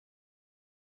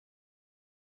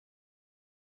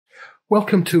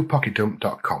Welcome to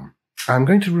PocketDump.com. I'm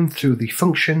going to run through the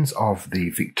functions of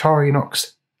the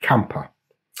Victorinox camper.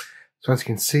 So as you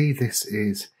can see, this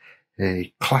is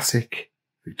a classic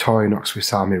Victorinox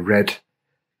Risami red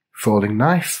folding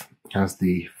knife. It has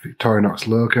the Victorinox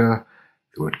logo,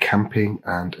 the word camping,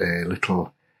 and a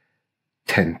little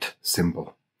tent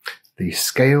symbol. The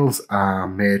scales are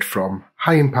made from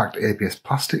high impact ABS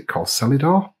plastic called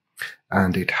Cellidor,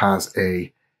 and it has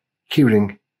a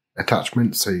keyring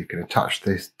attachment, so you can attach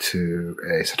this to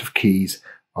a set of keys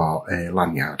or a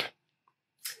lanyard.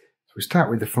 So we start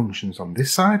with the functions on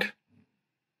this side.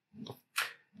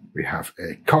 We have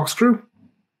a corkscrew,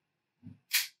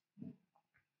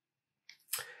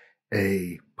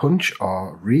 a punch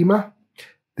or reamer.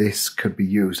 This could be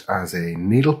used as a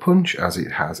needle punch as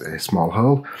it has a small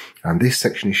hole, and this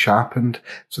section is sharpened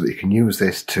so that you can use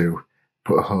this to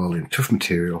put a hole in tough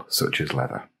material such as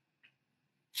leather.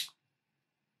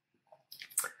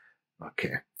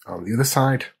 Okay, on the other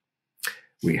side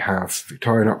we have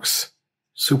Victorinox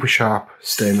super sharp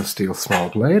stainless steel small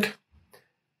blade,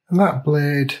 and that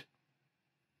blade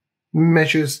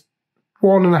measures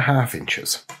 1.5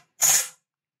 inches.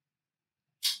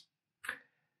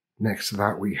 Next to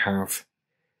that we have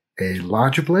a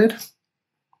larger blade,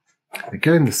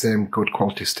 again the same good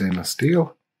quality stainless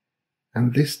steel,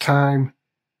 and this time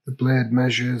the blade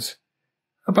measures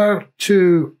about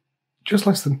just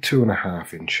less than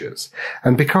 2.5 inches.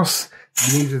 And because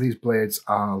neither of these blades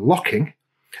are locking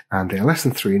and they are less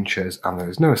than 3 inches and there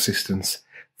is no assistance,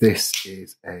 this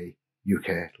is a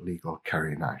UK legal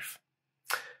carry knife.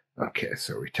 Okay,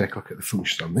 so we take a look at the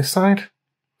functions on this side.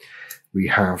 We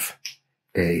have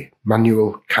a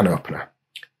manual can opener.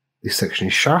 This section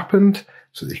is sharpened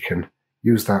so that you can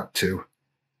use that to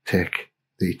take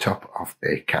the top of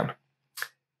a can.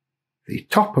 The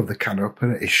top of the can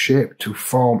opener is shaped to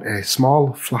form a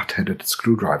small flat-headed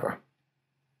screwdriver.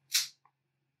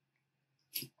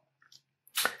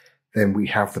 Then we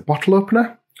have the bottle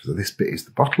opener. So this bit is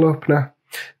the bottle opener.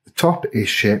 The top is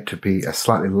shaped to be a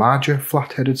slightly larger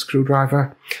flat-headed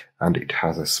screwdriver, and it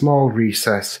has a small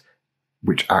recess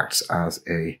which acts as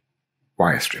a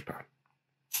wire stripper.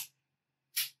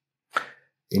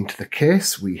 Into the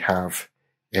case we have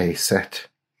a set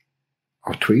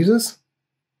of tweezers,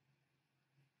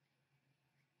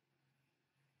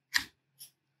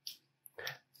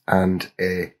 and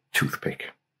a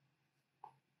toothpick.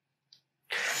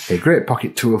 A great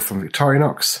pocket tool from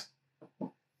Victorinox,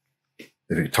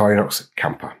 the Victorinox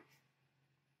camper.